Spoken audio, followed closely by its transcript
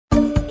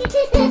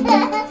Hey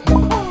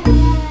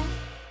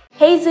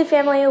Zoo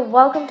family,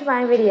 welcome to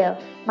my video.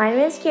 My name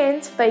is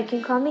Kieran, but you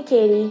can call me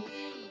Katie.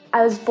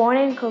 I was born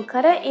in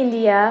Kolkata,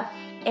 India,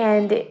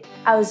 and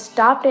I was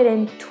adopted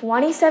in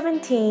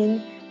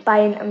 2017 by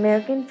an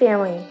American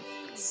family.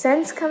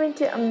 Since coming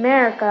to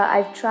America,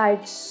 I've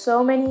tried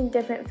so many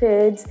different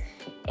foods,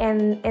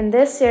 and in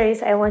this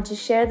series, I want to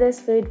share this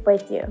food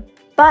with you.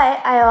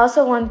 But I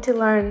also want to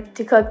learn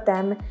to cook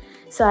them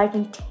so I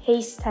can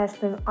taste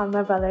test them on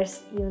my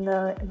brothers, even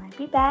though it might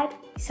be bad.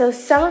 So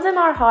some of them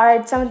are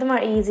hard, some of them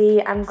are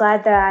easy. I'm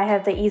glad that I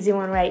have the easy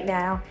one right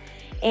now.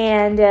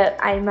 And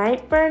I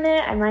might burn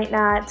it, I might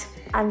not.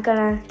 I'm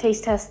gonna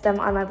taste test them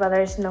on my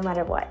brothers no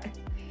matter what.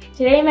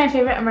 Today my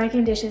favorite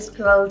American dish is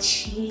grilled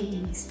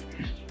cheese.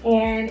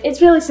 And it's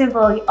really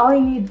simple. All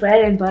you need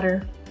bread and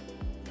butter,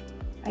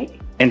 right?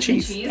 And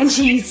cheese. And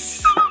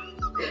cheese.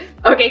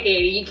 Okay,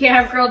 Katie, you can't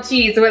have grilled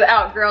cheese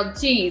without grilled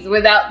cheese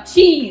without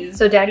cheese.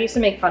 So Dad used to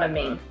make fun of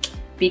me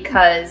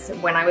because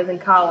when I was in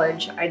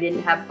college, I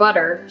didn't have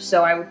butter,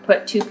 so I would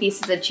put 2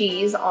 pieces of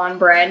cheese on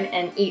bread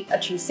and eat a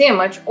cheese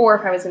sandwich, or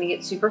if I was gonna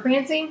get super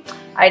fancy,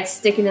 I'd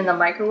stick it in the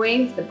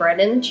microwave, the bread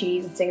and the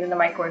cheese, and stick it in the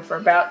microwave for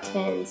about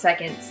 10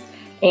 seconds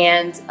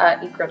and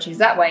eat grilled cheese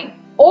that way.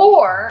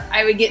 Or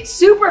I would get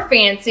super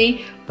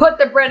fancy, put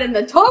the bread in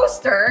the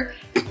toaster,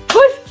 put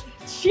the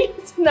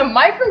cheese in the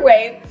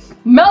microwave,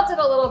 melt it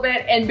a little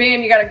bit, and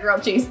bam, you got a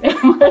grilled cheese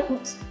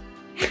sandwich.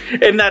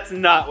 And that's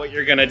not what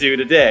you're gonna do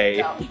today.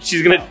 No.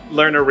 She's gonna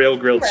learn a real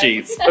grilled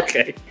cheese.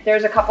 Okay.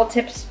 There's a couple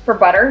tips for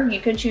butter. You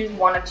can choose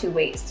 1 of 2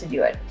 ways to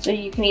do it. So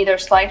you can either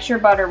slice your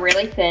butter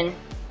really thin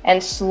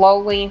and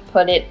slowly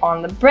put it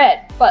on the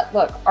bread. But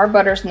look, our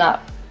butter's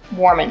not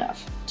warm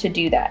enough to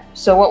do that.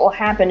 So what will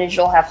happen is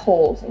you'll have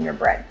holes in your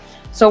bread.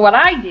 So what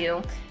I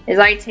do is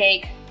I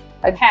take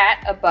a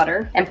pat of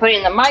butter and put it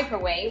in the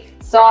microwave,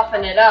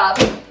 soften it up,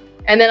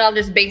 and then I'll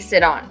just baste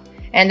it on.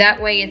 And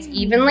that way it's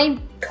evenly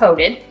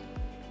coated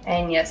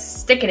and you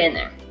stick it in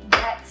there.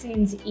 That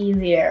seems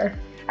easier.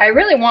 I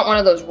really want one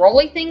of those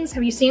rolly things.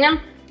 Have you seen them?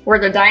 Where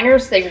the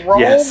diners, they roll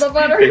Yes, the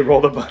butter? they roll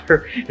the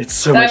butter. It's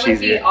so much easier. That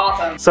would be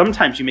awesome.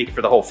 Sometimes you make it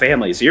for the whole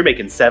family, so you're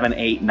making 7,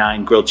 8,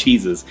 9 grilled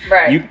cheeses.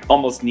 Right. You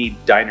almost need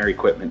diner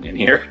equipment in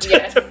here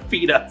to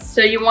feed us.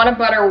 So you want to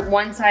butter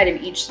one side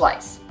of each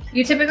slice.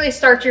 You typically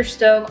start your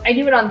stove, I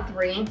do it on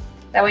 3.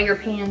 That way your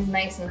pan's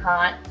nice and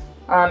hot.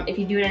 If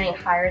you do it any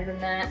higher than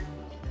that,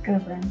 It's gonna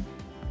burn.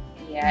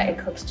 yeah, it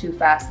cooks too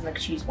fast and the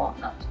cheese won't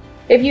melt.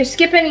 If you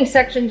skip any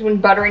sections when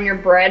buttering your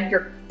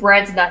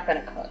bread's not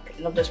gonna cook.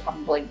 It'll just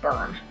probably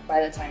burn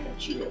by the time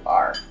that you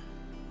are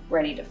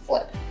ready to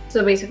flip.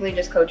 So basically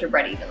just coat your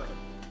bread evenly.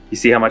 You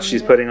see how much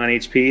she's putting on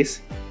each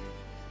piece?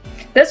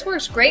 This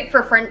works great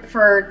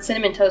for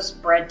cinnamon toast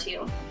bread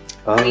too.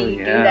 Oh, We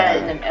do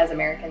that as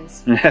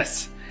Americans.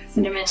 Yes.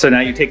 Cinnamon. So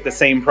now you take the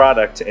same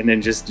product and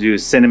then just do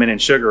cinnamon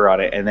and sugar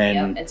on it, and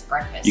then Yep, it's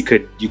breakfast. you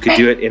could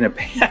do it in a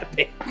pan.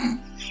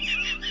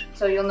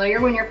 So you'll know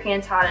when your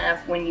pan's hot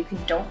enough when you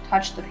don't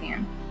touch the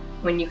pan.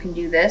 When you can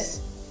do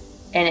this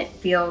and it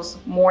feels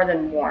more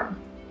than warm.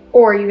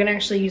 Or you can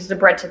actually use the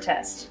bread to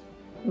test.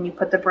 And you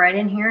put the bread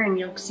in here and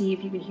you'll see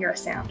if you can hear a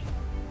sound.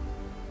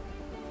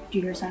 Do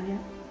you hear a sound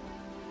yet?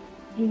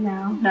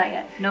 No. Not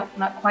yet. Nope,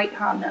 not quite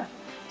hot enough.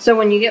 So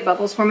when you get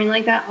bubbles forming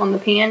like that on the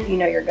pan, you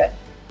know you're good.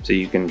 So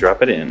you can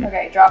drop it in.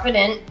 Okay, drop it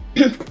in.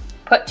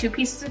 Put 2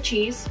 pieces of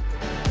cheese.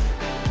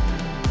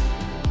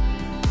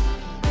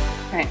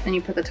 Okay, then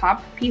you put the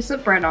top piece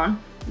of bread on.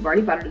 You've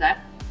already buttered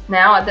that.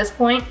 Now at this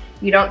point,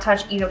 you don't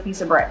touch either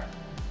piece of bread.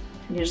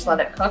 You just let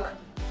it cook.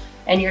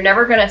 And you're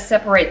never gonna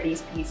separate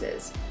these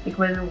pieces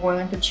because we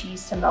want the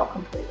cheese to melt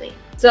completely.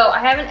 So I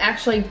haven't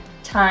actually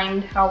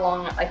timed how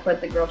long I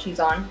put the grilled cheese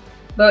on,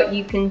 but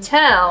you can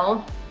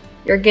tell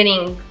you're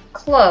getting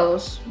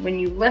close when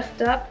you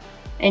lift up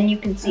and you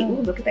can see,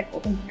 ooh, look at that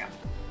golden brown.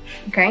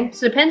 Okay,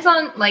 so it depends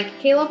on, like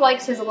Caleb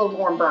likes his a little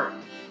more burnt.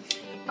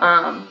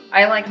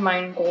 I like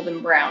mine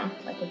golden brown,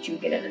 like what you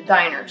get at a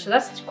diner. So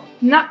that's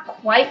not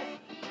quite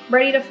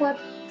ready to flip,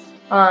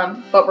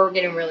 but we're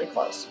getting really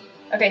close.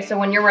 Okay, so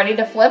when you're ready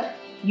to flip,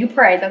 you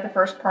pray that the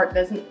first part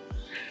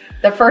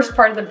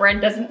of the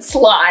bread doesn't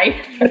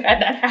slide. I've had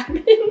that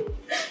happen.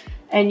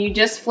 And you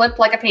just flip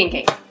like a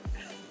pancake.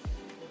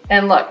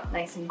 And look,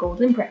 nice and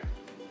golden brown.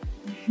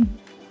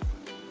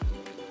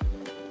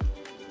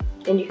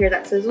 Can you hear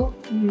that sizzle?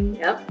 Mm-hmm.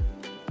 Yep.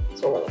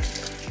 That's what we're looking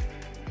for.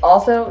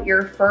 Also,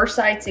 your first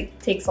side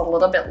takes a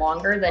little bit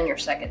longer than your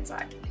second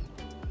side.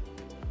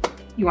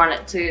 You want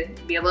it to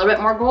be a little bit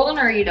more golden,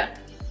 or are you done?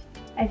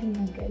 I think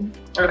I'm good.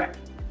 Okay.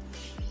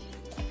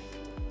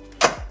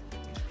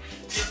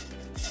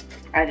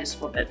 I just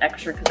flip it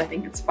extra because I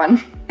think it's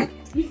fun.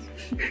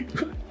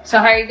 So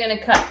how are you gonna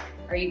cut?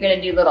 Are you gonna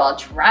do little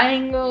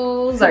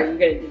triangles? Are you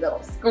gonna do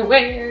little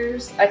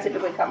squares? I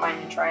typically cut mine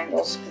in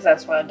triangles because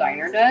that's what a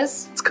diner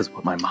does. It's because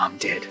what my mom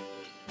did.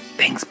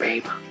 Thanks,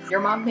 babe.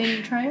 Your mom made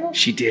you triangles?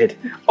 She did.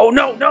 Oh,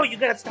 no, no, you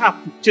gotta stop.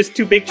 Just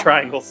 2 big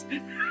triangles. How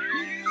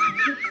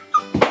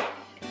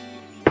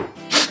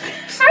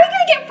are you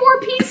gonna get 4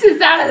 pieces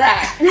out of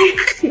that?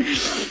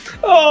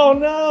 Oh,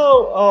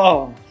 no.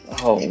 Oh,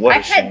 Oh, what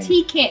a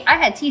shame. I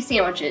had tea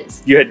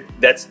sandwiches.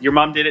 Your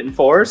mom did it in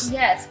 4s?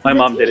 Yes. My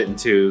mom did it in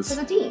 2s.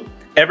 For the tea.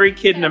 Every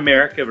kid in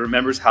America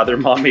remembers how their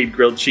mom made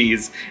grilled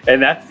cheese,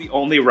 and that's the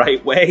only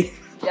right way.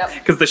 Yep.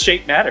 Because the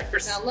shape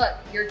matters. Now look,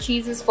 your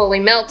cheese is fully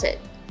melted.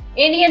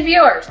 Indian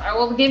viewers, I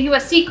will give you a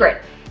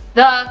secret.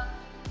 The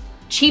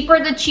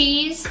cheaper the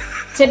cheese,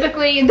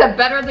 typically the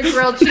better the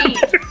grilled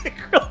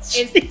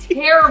cheese. It's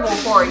terrible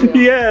for you.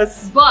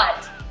 Yes.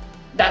 But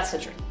that's the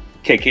truth.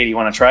 Okay, Katie, you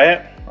want to try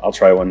it? I'll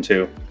try one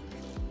too.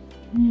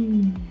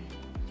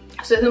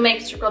 So who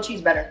makes your grilled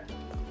cheese better?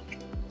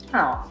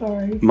 Oh,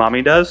 Sorry.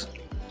 Mommy does?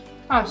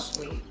 how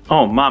sweet.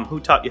 Oh, Mom, who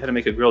taught you how to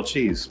make a grilled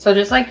cheese? So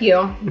just like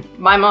you,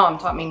 my mom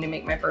taught me to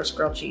make my first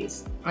grilled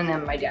cheese, and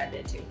then my dad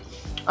did too.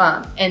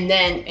 And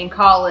then in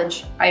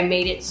college, I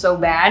made it so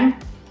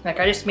bad, like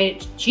I just made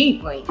it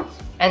cheaply.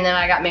 And then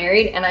I got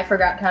married and I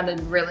forgot how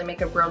to really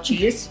make a grilled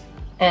cheese.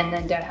 And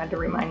then Dad had to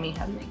remind me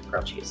how to make a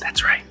grilled cheese.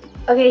 That's right.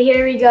 Okay,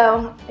 here we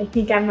go. I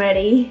think I'm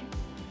ready.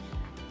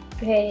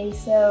 Okay,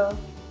 so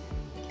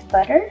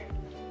butter.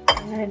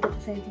 I'm gonna do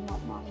the same thing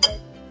what Mom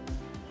did.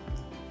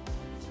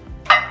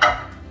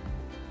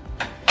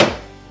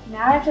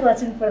 Now I have to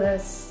listen for the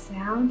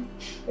sound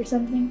or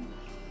something.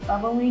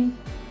 Bubbling.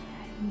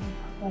 I don't know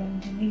what I'm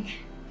doing.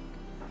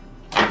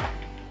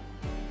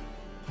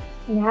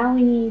 Now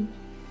we need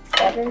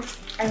bread.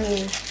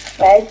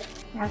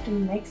 I have to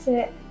mix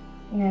it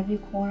in every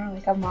corner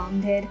like a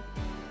mom did.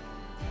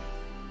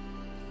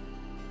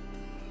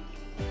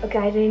 Okay,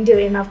 I didn't do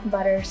enough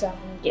butter, so I'm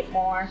gonna get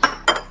more. Now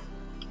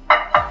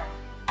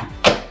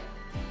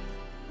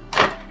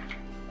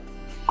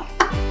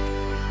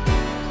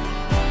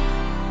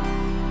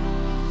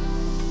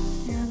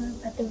I'm gonna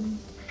put them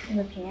in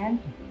the pan.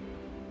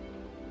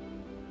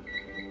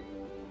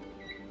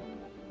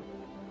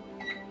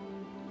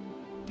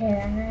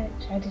 Okay, I'm gonna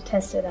try to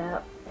test it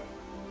out.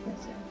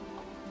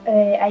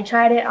 Okay, I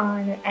tried it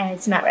on and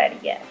it's not ready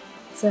yet,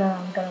 so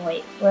I'm gonna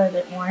wait a little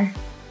bit more.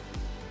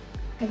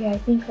 Okay, I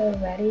think we're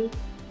ready.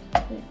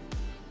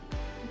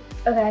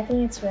 Okay, I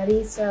think it's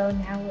ready, so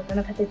now we're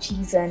gonna put the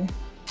cheese in.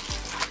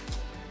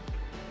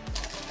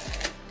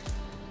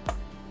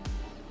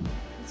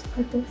 Let's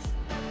put this.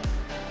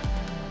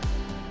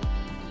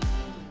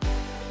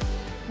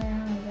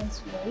 Now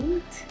let's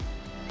wait.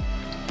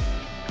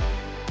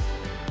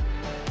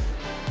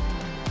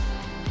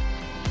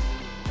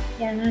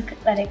 Yeah, I'm gonna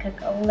let it cook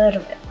a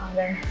little bit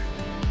longer.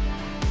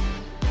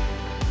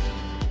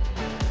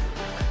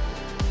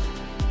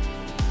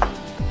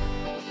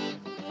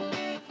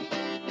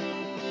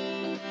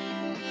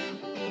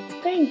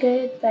 Pretty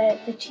good,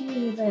 but the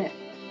cheese isn't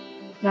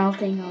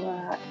melting a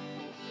lot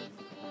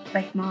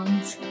like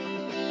Mom's.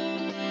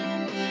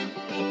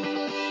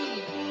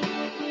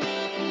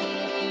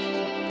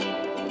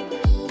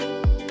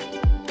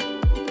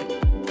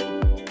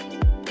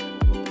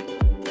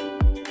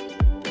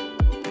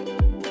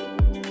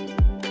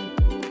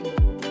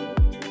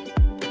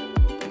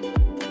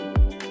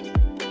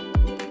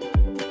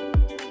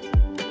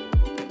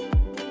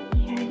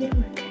 Yeah, I did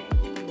work.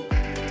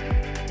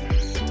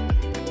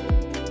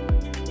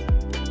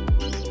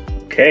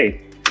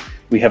 Okay,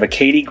 we have a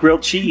Katie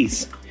grilled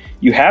cheese.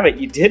 You have it,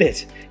 you did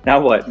it.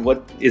 Now what?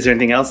 Is there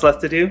anything else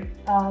left to do?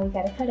 We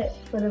gotta cut it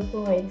for the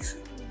boys.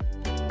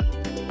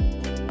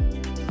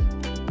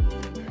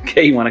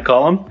 Okay, you want to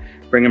call them?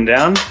 Bring them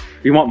down?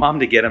 You want Mom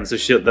to get them so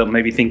they'll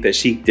maybe think that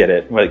she did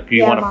it. Like,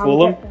 you want to Mom,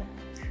 fool them? get them.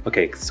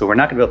 Okay, so we're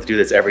not gonna be able to do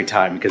this every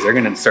time because they're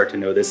gonna start to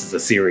know this is a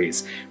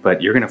series,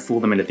 but you're gonna fool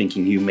them into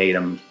thinking you made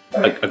them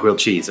a grilled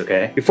cheese,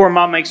 okay? Before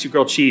Mom makes you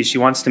grilled cheese, she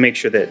wants to make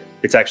sure that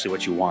it's actually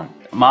what you want.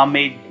 Mom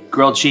made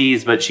grilled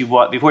cheese, but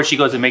before she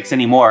goes and makes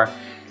any more,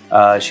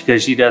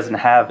 because she doesn't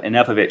have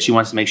enough of it, she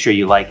wants to make sure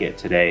you like it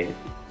today.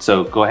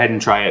 So go ahead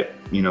and try it,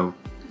 you know,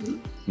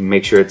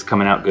 make sure it's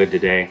coming out good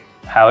today.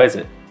 How is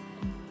it?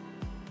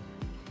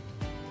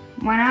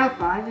 1 out of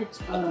 5,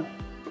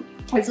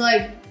 it's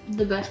like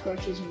the best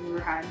grilled cheese I've ever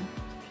had.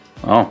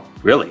 Oh,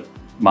 really?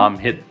 Mom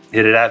hit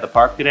it out of the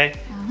park today?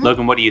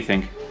 Logan, what do you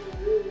think?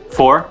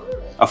 4?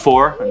 A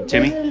 4? And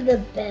Timmy? It wasn't the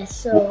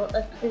best, so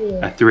a 3.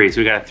 A 3. So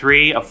we got a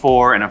 3, a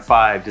 4, and a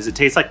 5. Does it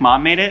taste like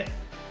Mom made it?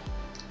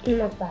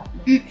 Not that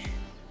much.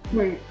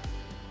 Wait.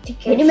 Did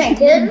Katie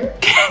make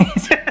it?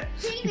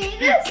 Katie made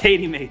this?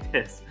 Katie made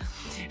this.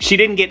 She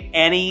didn't get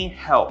any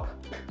help.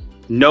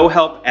 No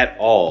help at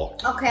all.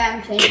 Okay,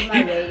 I'm changing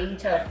my rating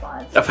to a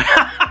 5.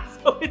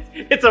 So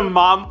it's a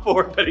Mom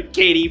 4, but a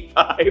Katie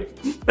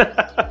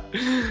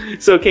 5.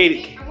 So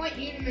Katie. I want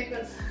you to make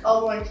us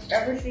all one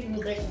every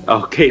single day.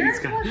 Oh, Katie's Yours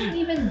got. wasn't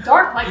even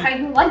dark like how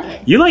you like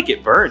it. You like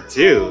it burnt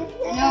too.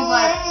 I know,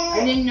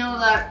 but I didn't know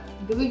that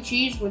good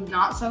cheese with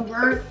not so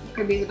burnt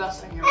could be the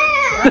best thing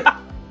ever.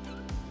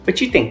 What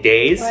you think,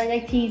 Days? Well, I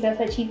like cheese, that's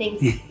what she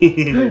thinks.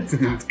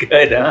 It's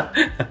good, huh?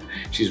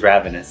 She's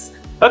ravenous.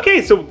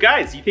 Okay, so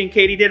guys, you think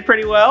Katie did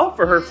pretty well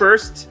for her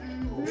first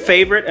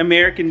favorite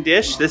American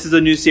dish? This is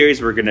a new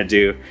series we're gonna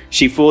do.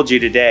 She fooled you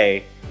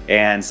today,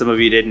 and some of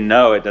you didn't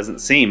know, it doesn't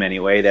seem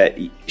anyway, that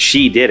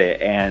she did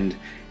it. And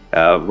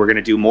We're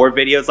gonna do more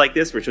videos like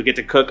this where she'll get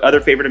to cook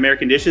other favorite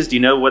American dishes. Do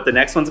you know what the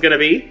next one's gonna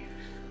be?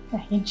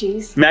 Mac and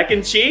cheese. Mac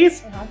and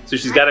cheese? Uh-huh. So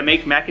she's gotta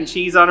make mac and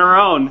cheese on her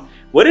own.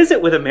 What is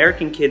it with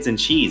American kids and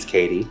cheese,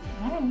 Katie?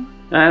 I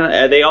don't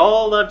know. They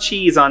all love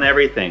cheese on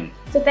everything.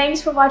 So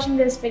thanks for watching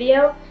this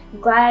video.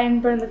 I'm glad I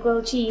didn't burn the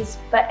grilled cheese,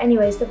 but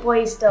anyways, the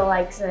boy still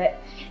likes it.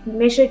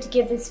 Make sure to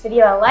give this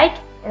video a like,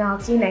 and I'll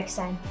see you next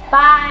time.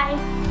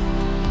 Bye!